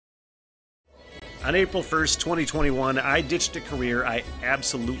On April 1st, 2021, I ditched a career I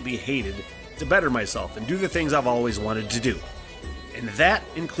absolutely hated to better myself and do the things I've always wanted to do. And that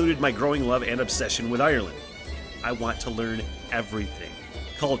included my growing love and obsession with Ireland. I want to learn everything: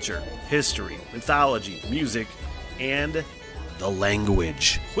 culture, history, mythology, music, and the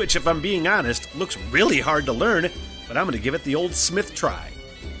language. Which, if I'm being honest, looks really hard to learn, but I'm going to give it the old Smith try.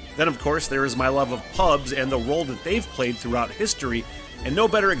 Then, of course, there is my love of pubs and the role that they've played throughout history, and no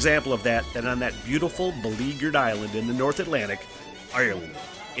better example of that than on that beautiful, beleaguered island in the North Atlantic, Ireland.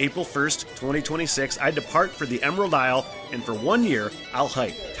 April 1st, 2026, I depart for the Emerald Isle, and for 1 year, I'll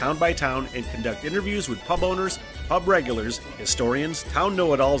hike town by town and conduct interviews with pub owners, pub regulars, historians, town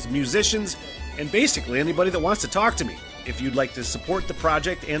know-it-alls, musicians, and basically anybody that wants to talk to me. If you'd like to support the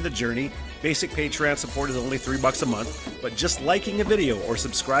project and the journey, basic Patreon support is only $3 a month, but just liking a video or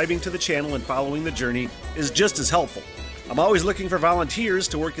subscribing to the channel and following the journey is just as helpful. I'm always looking for volunteers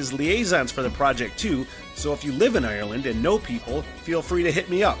to work as liaisons for the project too, so if you live in Ireland and know people, feel free to hit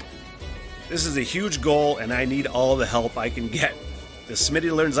me up. This is a huge goal and I need all the help I can get. The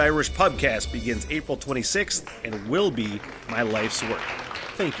Smitty Learns Irish Pubcast begins April 26th and will be my life's work.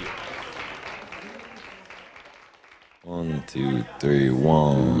 Thank you. 1, 2, 3,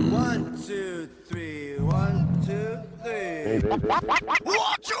 1. 1, 2, 3, 1, 2, 3. 1,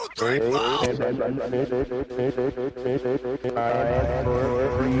 2, 3, 4.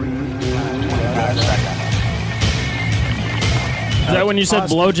 Is that when you said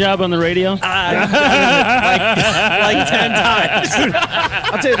blowjob on the radio? like 10 times. Dude,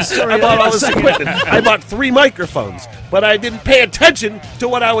 I'll tell you the story. I bought 3 microphones, but I didn't pay attention to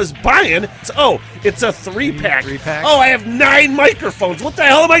what I was buying. It's a 3-pack. Oh, I have 9 microphones. What the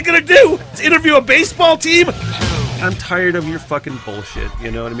hell am I going to do? Interview a baseball team? I'm tired of your fucking bullshit,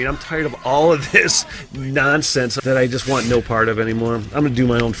 you know what I mean? I'm tired of all of this nonsense that I just want no part of anymore. I'm going to do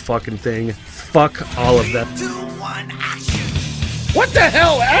my own fucking thing. Fuck all of that. 2, 1, action. What the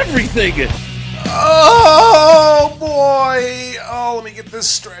hell? Everything! Oh, boy! Oh, let me get this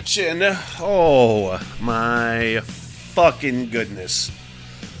stretch in. Oh, my fucking goodness.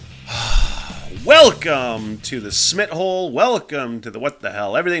 Welcome to the Smit Hole. Welcome to the What the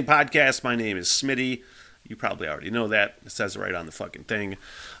Hell Everything podcast. My name is Smitty. You probably already know that. It says it right on the fucking thing.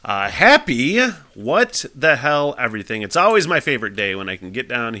 Happy What the Hell Everything. It's always my favorite day when I can get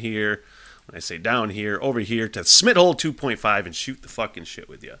down here. I say down here, over here to Smit Hole 2.5 and shoot the fucking shit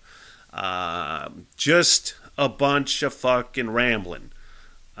with you. Just a bunch of fucking rambling.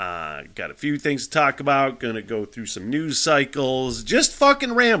 Got a few things to talk about. Gonna go through some news cycles. Just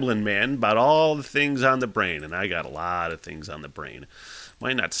fucking rambling, man, about all the things on the brain. And I got a lot of things on the brain.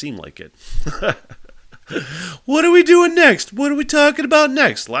 Might not seem like it. What are we doing next? What are we talking about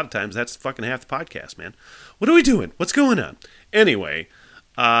next? A lot of times that's fucking half the podcast, man. What are we doing? What's going on? Anyway...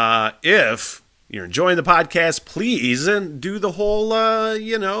 if you're enjoying the podcast, please do the whole,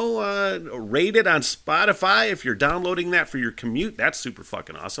 rate it on Spotify. If you're downloading that for your commute, that's super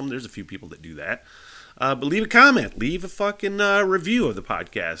fucking awesome. There's a few people that do that. But leave a comment. Leave a fucking review of the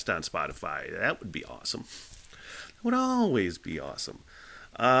podcast on Spotify. That would be awesome. That would always be awesome.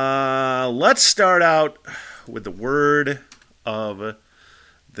 Let's start out with the word of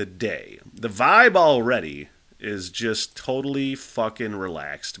the day. The vibe already is just totally fucking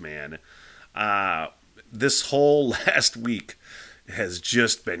relaxed, man. This whole last week has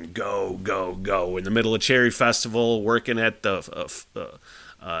just been go, go, go. In the middle of Cherry Festival, working at the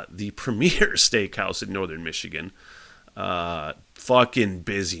premier steakhouse in northern Michigan. Fucking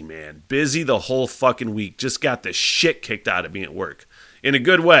busy, man. Busy the whole fucking week. Just got the shit kicked out of me at work. In a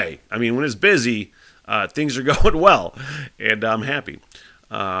good way. I mean, when it's busy, things are going well. And I'm happy.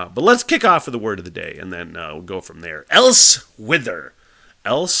 But let's kick off with the word of the day, and then we'll go from there. Elsewhither.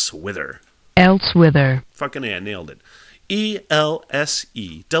 Elsewhither. Elsewhither. Fucking A, I nailed it.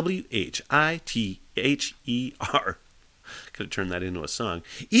 Elsewhither. Could have turned that into a song.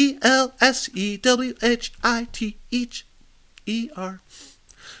 Elsewhither.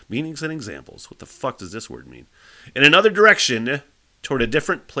 Meanings and examples. What the fuck does this word mean? In another direction, toward a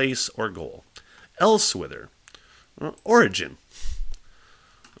different place or goal. Elsewhither. Origin.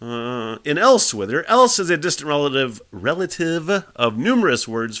 In Elsewhither, else is a distant relative of numerous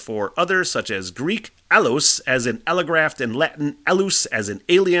words for other, such as Greek allos as in allograft, and Latin allus as in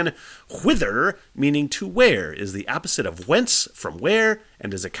alien. Whither, meaning to where, is the opposite of whence, from where,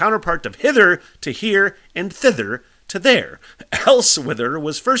 and is a counterpart of hither, to here, and thither, to there. Elsewhither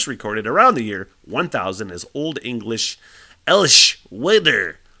was first recorded around the year 1000 as Old English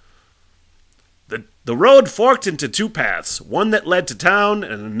Elshwither. The road forked into 2 paths, one that led to town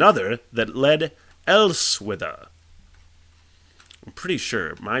and another that led elsewhither. I'm pretty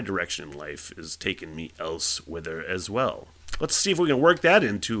sure my direction in life is taking me elsewhither as well. Let's see if we can work that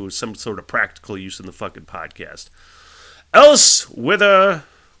into some sort of practical use in the fucking podcast. Elsewhither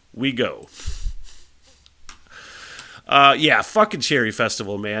we go. Yeah, fucking Cherry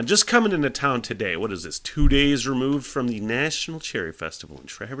Festival, man. Just coming into town today. What is this? 2 days removed from the National Cherry Festival in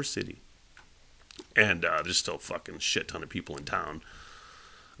Traverse City. And there's still a fucking shit ton of people in town.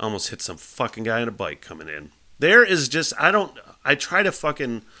 I almost hit some fucking guy on a bike coming in. There is just, I try to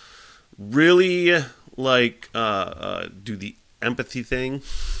fucking really, like, do the empathy thing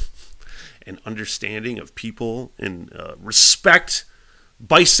and understanding of people and respect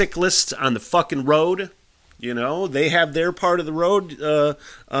bicyclists on the fucking road. You know, they have their part of the road.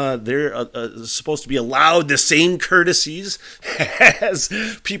 They're supposed to be allowed the same courtesies as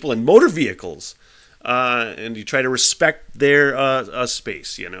people in motor vehicles. And you try to respect their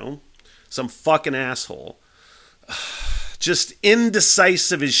space, you know. Some fucking asshole. Just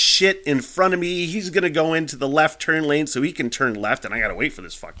indecisive as shit in front of me. He's going to go into the left turn lane so he can turn left, and I got to wait for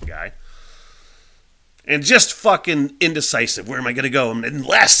this fucking guy. And just fucking indecisive. Where am I going to go? And in the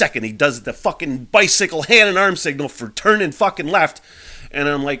last second, he does the fucking bicycle hand and arm signal for turning fucking left. And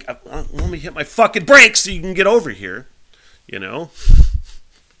I'm like, let me hit my fucking brakes so you can get over here. You know?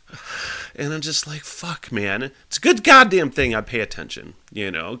 And I'm just like, fuck, man. It's a good goddamn thing I pay attention.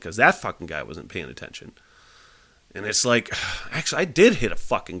 You know? Because that fucking guy wasn't paying attention. And it's like, actually, I did hit a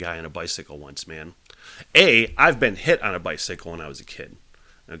fucking guy on a bicycle once, man. I've been hit on a bicycle when I was a kid.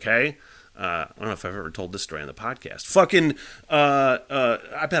 Okay? I don't know if I've ever told this story on the podcast. Fucking,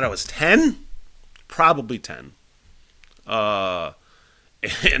 I bet I was 10? Probably 10.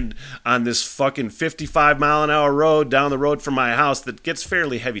 And on this fucking 55-mile-an-hour road down the road from my house that gets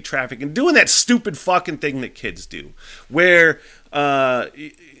fairly heavy traffic, and doing that stupid fucking thing that kids do, where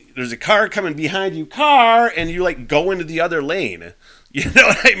there's a car coming behind you, and you, like, go into the other lane. You know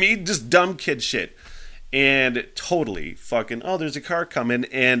what I mean? Just dumb kid shit. And totally fucking, there's a car coming,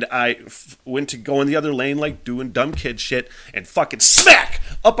 and I went to go in the other lane, like, doing dumb kid shit, and fucking smack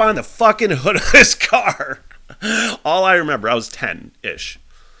up on the fucking hood of this car. All I remember, I was 10-ish.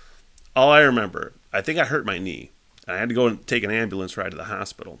 All I remember, I think I hurt my knee. I had to go and take an ambulance ride to the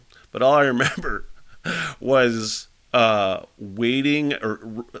hospital. But all I remember was waiting,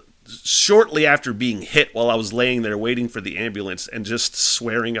 or shortly after being hit while I was laying there waiting for the ambulance, and just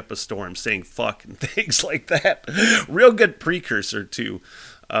swearing up a storm, saying fuck and things like that. Real good precursor to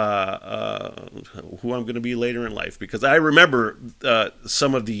who I'm going to be later in life, because I remember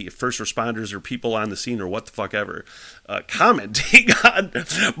some of the first responders or people on the scene or what the fuck ever commenting on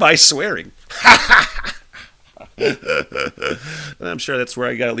my swearing. I'm sure that's where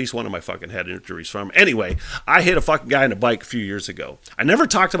I got at least one of my fucking head injuries from. Anyway, I hit a fucking guy on a bike a few years ago. I never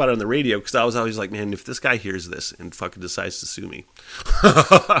talked about it on the radio because I was always like, man, if this guy hears this and fucking decides to sue me.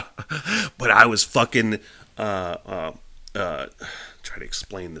 But I was fucking try to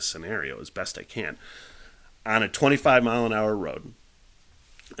explain the scenario as best I can. On a 25-mile-an-hour road,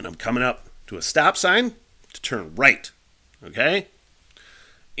 and I'm coming up to a stop sign to turn right, okay?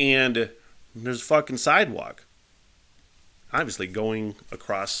 And there's a fucking sidewalk, obviously going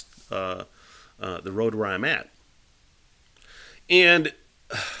across the road where I'm at. And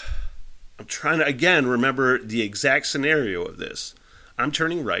I'm trying to, again, remember the exact scenario of this. I'm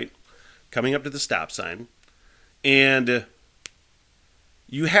turning right, coming up to the stop sign, and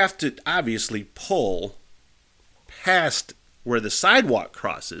you have to obviously pull past where the sidewalk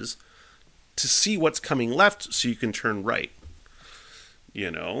crosses to see what's coming left so you can turn right.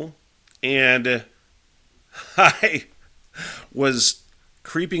 You know? And I was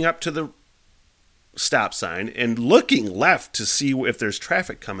creeping up to the stop sign and looking left to see if there's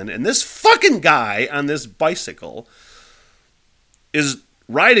traffic coming. And this fucking guy on this bicycle is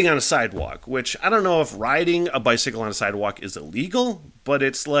riding on a sidewalk, which I don't know if riding a bicycle on a sidewalk is illegal, but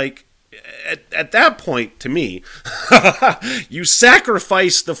it's like, at that point, to me, you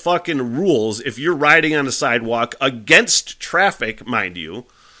sacrifice the fucking rules if you're riding on a sidewalk against traffic, mind you.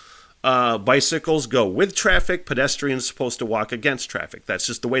 Bicycles go with traffic, pedestrians supposed to walk against traffic. That's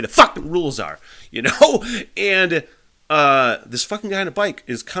just the way the fucking rules are, you know? And this fucking guy on a bike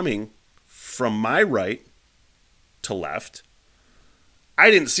is coming from my right to left. I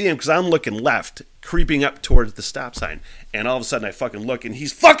didn't see him because I'm looking left, creeping up towards the stop sign. And all of a sudden I fucking look and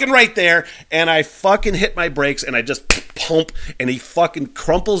he's fucking right there. And I fucking hit my brakes and I just pump and he fucking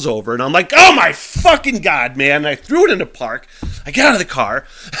crumples over. And I'm like, oh my fucking God, man. And I threw it in the park. I get out of the car.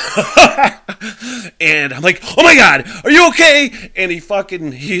 And I'm like, oh my God, are you okay? And he's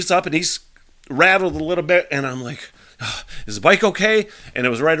up and he's rattled a little bit. And I'm like, is the bike okay? And it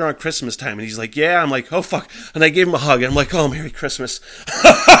was right around Christmas time. And he's like, yeah. I'm like, oh, fuck. And I gave him a hug. And I'm like, oh, Merry Christmas.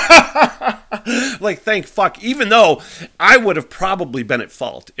 Like, thank fuck. Even though I would have probably been at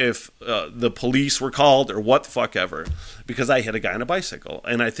fault if the police were called or what the fuck ever. Because I hit a guy on a bicycle.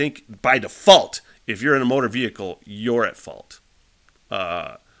 And I think by default, if you're in a motor vehicle, you're at fault.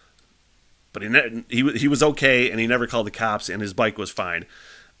 But he was okay, and he never called the cops, and his bike was fine.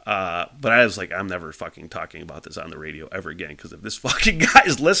 But I was like, I'm never fucking talking about this on the radio ever again, because if this fucking guy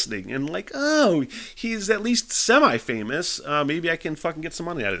is listening and like, oh, he's at least semi-famous, maybe I can fucking get some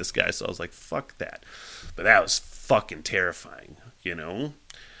money out of this guy. So I was like, fuck that. But that was fucking terrifying, you know?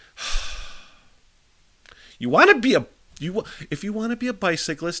 You want to be if you want to be a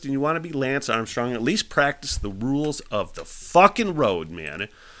bicyclist and you want to be Lance Armstrong, at least practice the rules of the fucking road, man.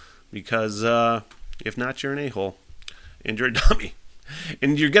 Because if not, you're an a-hole. And you're a dummy.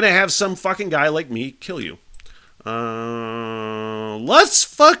 And you're going to have some fucking guy like me kill you. Let's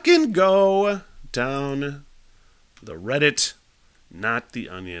fucking go down the Reddit, not the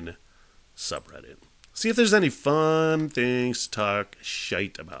Onion subreddit. See if there's any fun things to talk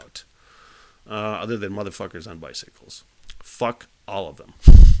shite about. Other than motherfuckers on bicycles. Fuck all of them.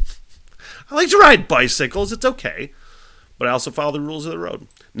 I like to ride bicycles. It's okay. But I also follow the rules of the road.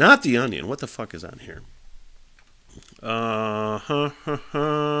 Not the Onion. What the fuck is on here? Why do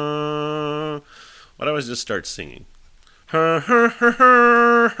I always just start singing?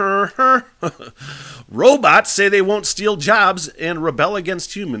 Robots say they won't steal jobs and rebel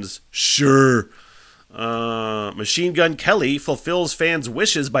against humans. Sure. Machine Gun Kelly fulfills fans'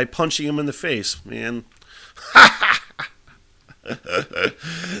 wishes by punching him in the face. Man.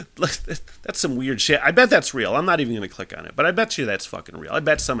 That's some weird shit. I bet that's real. I'm not even going to click on it, but I bet you that's fucking real. I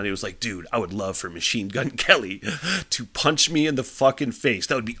bet somebody was like, dude, I would love for Machine Gun Kelly to punch me in the fucking face.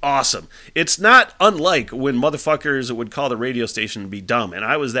 That would be awesome. It's not unlike when motherfuckers would call the radio station and be dumb, and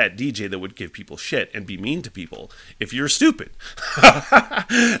I was that DJ that would give people shit and be mean to people if you're stupid.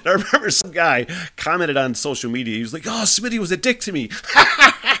 I remember some guy commented on social media. He was like, oh, Smitty was a dick to me.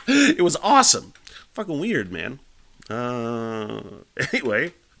 It was awesome. Fucking weird, man.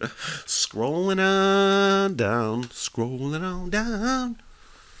 Anyway, scrolling on down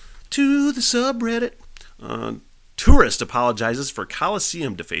to the subreddit. Tourist apologizes for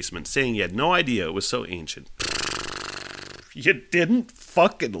Colosseum defacement, saying he had no idea it was so ancient. You didn't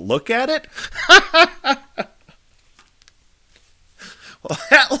fucking look at it? Well,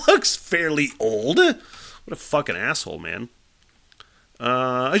 that looks fairly old. What a fucking asshole, man.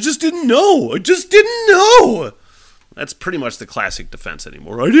 I just didn't know. That's pretty much the classic defense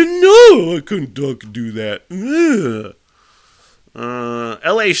anymore. I didn't know I couldn't do that.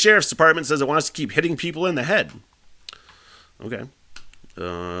 L.A. Sheriff's Department says it wants to keep hitting people in the head. Okay.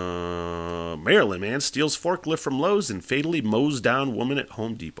 Maryland man steals forklift from Lowe's and fatally mows down woman at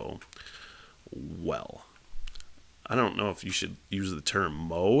Home Depot. Well, I don't know if you should use the term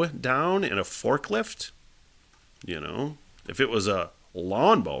mow down in a forklift. You know, if it was a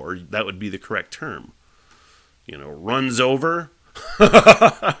lawnmower, that would be the correct term. You know, runs over.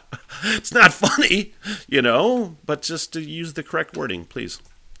 It's not funny, you know, but just to use the correct wording, please.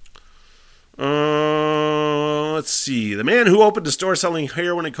 Let's see. The man who opened a store selling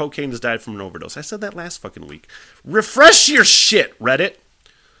heroin and cocaine has died from an overdose. I said that last fucking week. Refresh your shit, Reddit.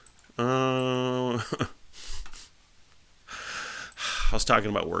 I was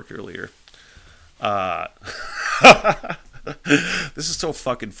talking about work earlier. This is so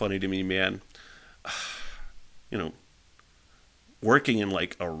fucking funny to me, man. You know, working in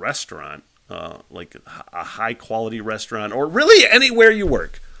like a restaurant, like a high quality restaurant, or really anywhere you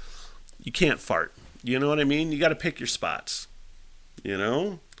work, you can't fart. You know what I mean? You got to pick your spots. You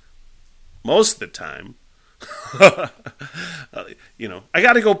know, most of the time, you know, I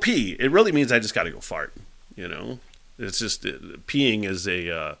got to go pee. It really means I just got to go fart. You know, it's just peeing is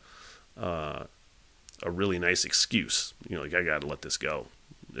a really nice excuse. You know, like I got to let this go.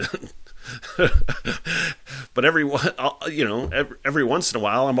 But every once in a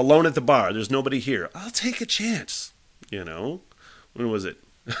while, I'm alone at the bar. There's nobody here. I'll take a chance. You know, when was it?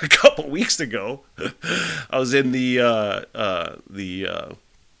 A couple weeks ago, I was in the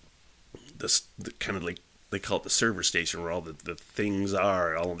kind of like they call it the server station where all the things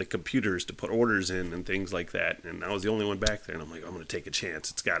are, all the computers to put orders in and things like that. And I was the only one back there, and I'm like, I'm going to take a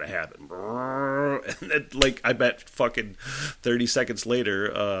chance. It's got to happen. And then, like, I bet fucking 30 seconds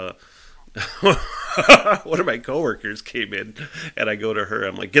later, one of my coworkers came in, and I go to her.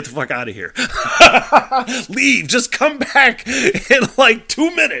 I'm like, "Get the fuck out of here! Leave! Just come back in like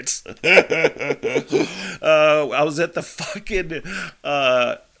 2 minutes." I was at the fucking.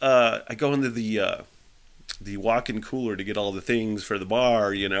 I go into the the walk-in cooler to get all the things for the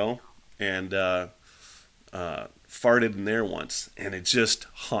bar, you know, and farted in there once, and it just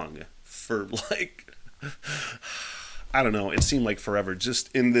hung for like, I don't know, it seemed like forever,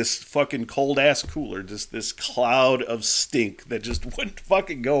 just in this fucking cold-ass cooler, just this cloud of stink that just wouldn't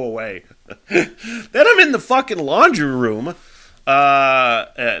fucking go away. Then I'm in the fucking laundry room,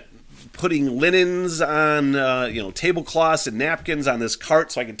 putting linens on, tablecloths and napkins on this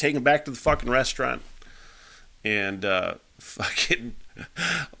cart so I can take them back to the fucking restaurant. And fucking, I'm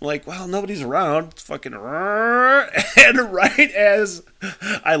like, well, nobody's around. It's fucking, and right as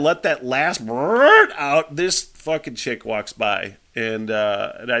I let that last out, this fucking chick walks by, and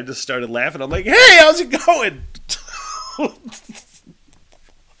I just started laughing. I'm like, hey, how's it going?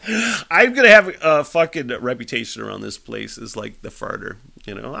 I'm gonna have a fucking reputation around this place as like the farter.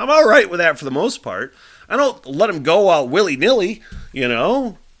 You know, I'm all right with that for the most part. I don't let them go out willy-nilly, you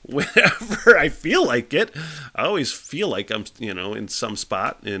know, whenever I feel like it. I always feel like I'm, you know, in some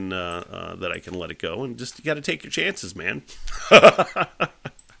spot that I can let it go. And just, you got to take your chances, man.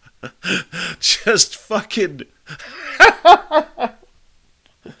 Just fucking...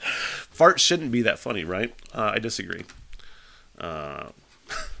 Farts shouldn't be that funny, right? I disagree.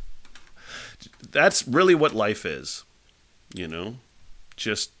 That's really what life is, you know?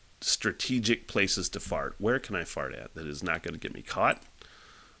 Just strategic places to fart. Where can I fart at that is not going to get me caught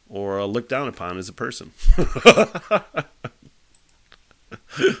or looked down upon as a person?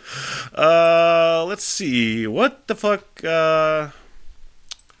 Let's see. What the fuck? I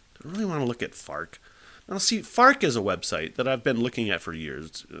really want to look at Fark. Now, see, Fark is a website that I've been looking at for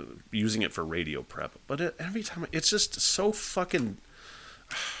years, using it for radio prep. But every time, it's just so fucking...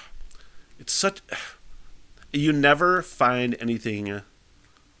 It's such... You never find anything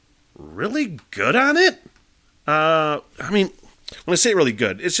really good on it. I mean, when I say really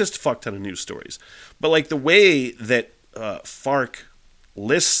good, it's just a fuck ton of news stories. But like the way that Fark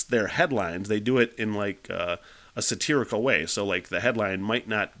lists their headlines, they do it in like a satirical way. So like the headline might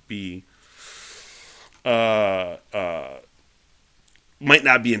not be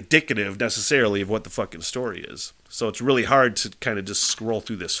indicative necessarily of what the fucking story is. So it's really hard to kind of just scroll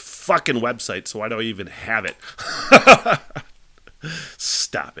through this fucking website, so I don't even have it.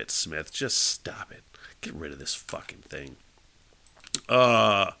 Stop it, Smith. Just stop it. Get rid of this fucking thing.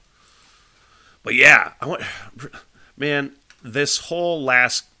 But yeah, man, this whole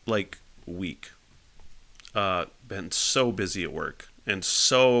last like week, been so busy at work and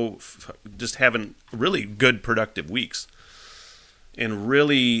so just having really good productive weeks, and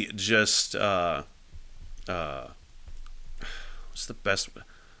really just what's the best?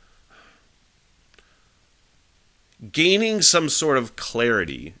 Gaining some sort of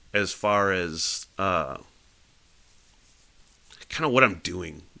clarity as far as kind of what I'm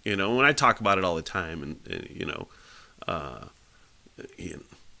doing, you know. When I talk about it all the time, and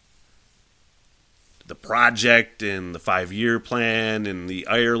the project and the 5-year plan and the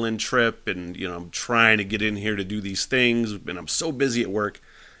Ireland trip, and you know, I'm trying to get in here to do these things, and I'm so busy at work,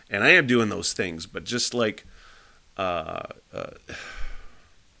 and I am doing those things, but just like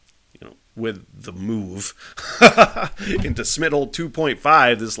with the move into Smittle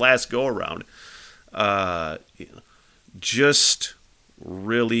 2.5 this last go around, just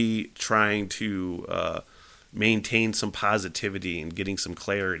really trying to maintain some positivity and getting some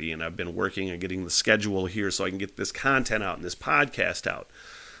clarity. And I've been working on getting the schedule here so I can get this content out and this podcast out,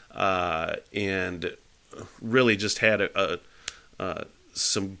 and really just had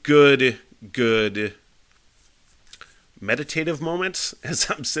some good meditative moments as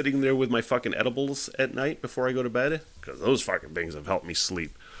I'm sitting there with my fucking edibles at night before I go to bed, because those fucking things have helped me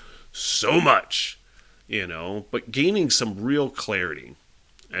sleep so much, you know. But gaining some real clarity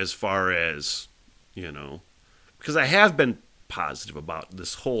as far as, you know, because I have been positive about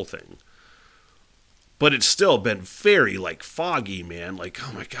this whole thing, but it's still been very like foggy, man. Like,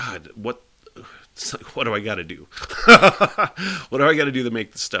 oh my God, what do I got to do? What do I got to do to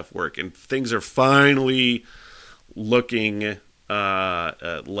make this stuff work? And things are finally looking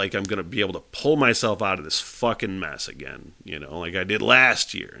like I'm going to be able to pull myself out of this fucking mess again, you know, like I did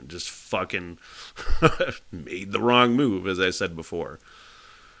last year, and just fucking made the wrong move, as I said before.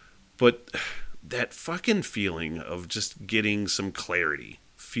 But that fucking feeling of just getting some clarity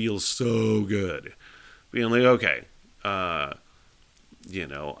feels so good. Being like, okay, you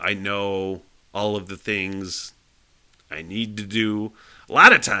know, I know all of the things I need to do. A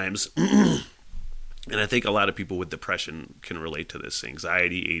lot of times, and I think a lot of people with depression can relate to this.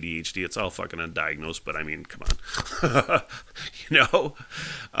 Anxiety, ADHD, it's all fucking undiagnosed, but I mean, come on. You know,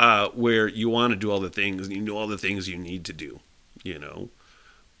 where you want to do all the things, and you know all the things you need to do, you know,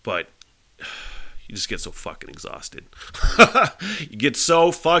 but you just get so fucking exhausted. You get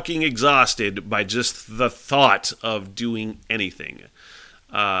so fucking exhausted by just the thought of doing anything.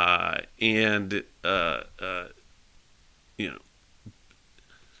 That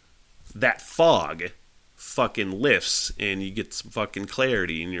fog fucking lifts and you get some fucking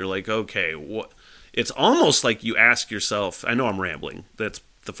clarity and you're like, okay, what? It's almost like you ask yourself, I know I'm rambling, that's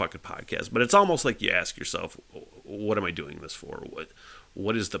the fucking podcast, but it's almost like you ask yourself, what am I doing this for?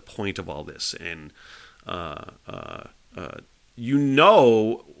 What is the point of all this? And you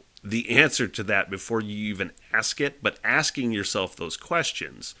know the answer to that before you even ask it, but asking yourself those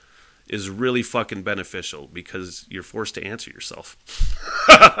questions is really fucking beneficial because you're forced to answer yourself.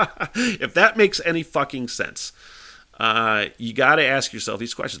 If that makes any fucking sense. You got to ask yourself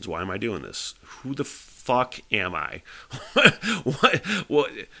these questions. Why am I doing this? Who the fuck am I?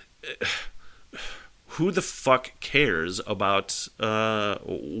 Who the fuck cares about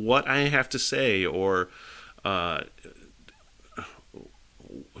what I have to say? Or who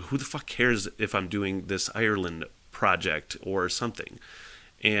the fuck cares if I'm doing this Ireland project or something?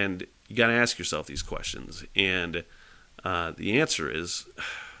 And you got to ask yourself these questions. And the answer is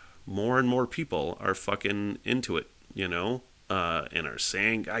more and more people are fucking into it, and are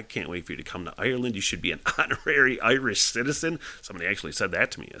saying, I can't wait for you to come to Ireland. You should be an honorary Irish citizen. Somebody actually said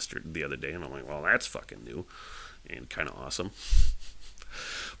that to me the other day, and I'm like, well, that's fucking new and kind of awesome.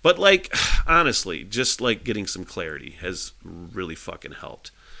 But, honestly, just, getting some clarity has really fucking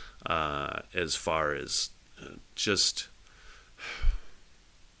helped as far as just...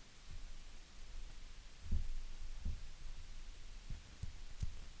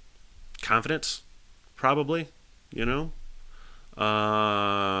 confidence, probably,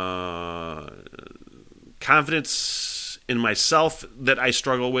 confidence in myself that I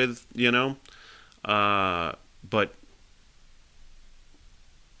struggle with, but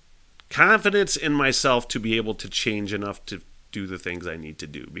confidence in myself to be able to change enough to do the things I need to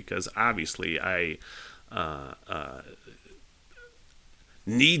do, because obviously I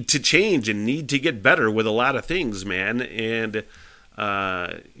need to change and need to get better with a lot of things, man. And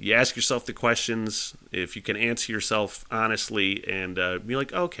you ask yourself the questions. If you can answer yourself honestly and be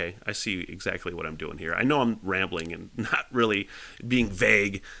like, okay, I see exactly what I'm doing here. I know I'm rambling and not really being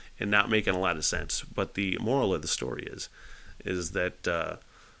vague and not making a lot of sense, but the moral of the story is that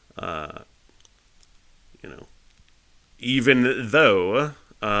even though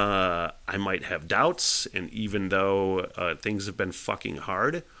I might have doubts, and even though things have been fucking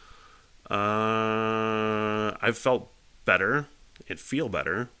hard, I've felt better and feel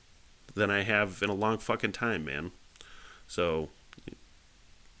better than I have in a long fucking time, man. So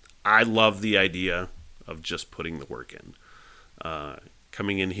I love the idea of just putting the work in.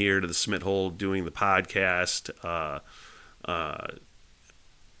 Coming in here to the Smith Hole, doing the podcast,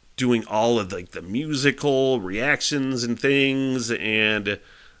 doing all of the musical reactions and things, and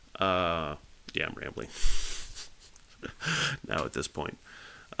I'm rambling now at this point.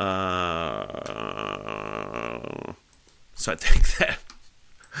 So I think that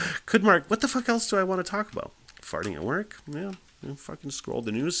could mark. What the fuck else do I want to talk about? Farting at work? Yeah, fucking scroll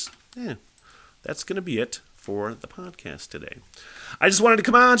the news. Yeah, that's gonna be it for the podcast today. I just wanted to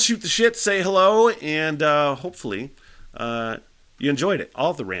come on, shoot the shit, say hello, and hopefully you enjoyed it.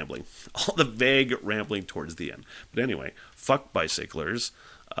 All the rambling, all the vague rambling towards the end. But anyway, fuck bicyclers,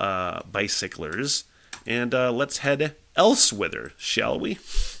 and let's head elsewhither, shall we?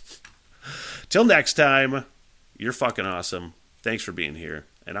 Till next time. You're fucking awesome. Thanks for being here.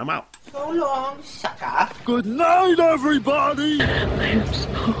 And I'm out. So long, sucker. Good night, everybody! I am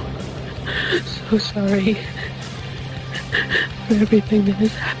so sorry for everything that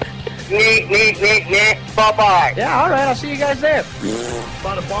has happened. Bye-bye. Yeah, alright, I'll see you guys there.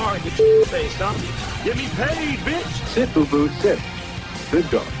 By the bar and get your face, huh? Get me paid, bitch! Sit, boo-boo, sit. Good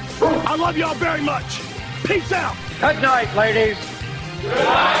dog. I love y'all very much. Peace out! Good night, ladies. Good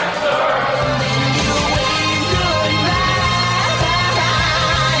night, sir!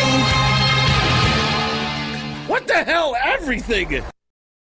 What the hell? Everything!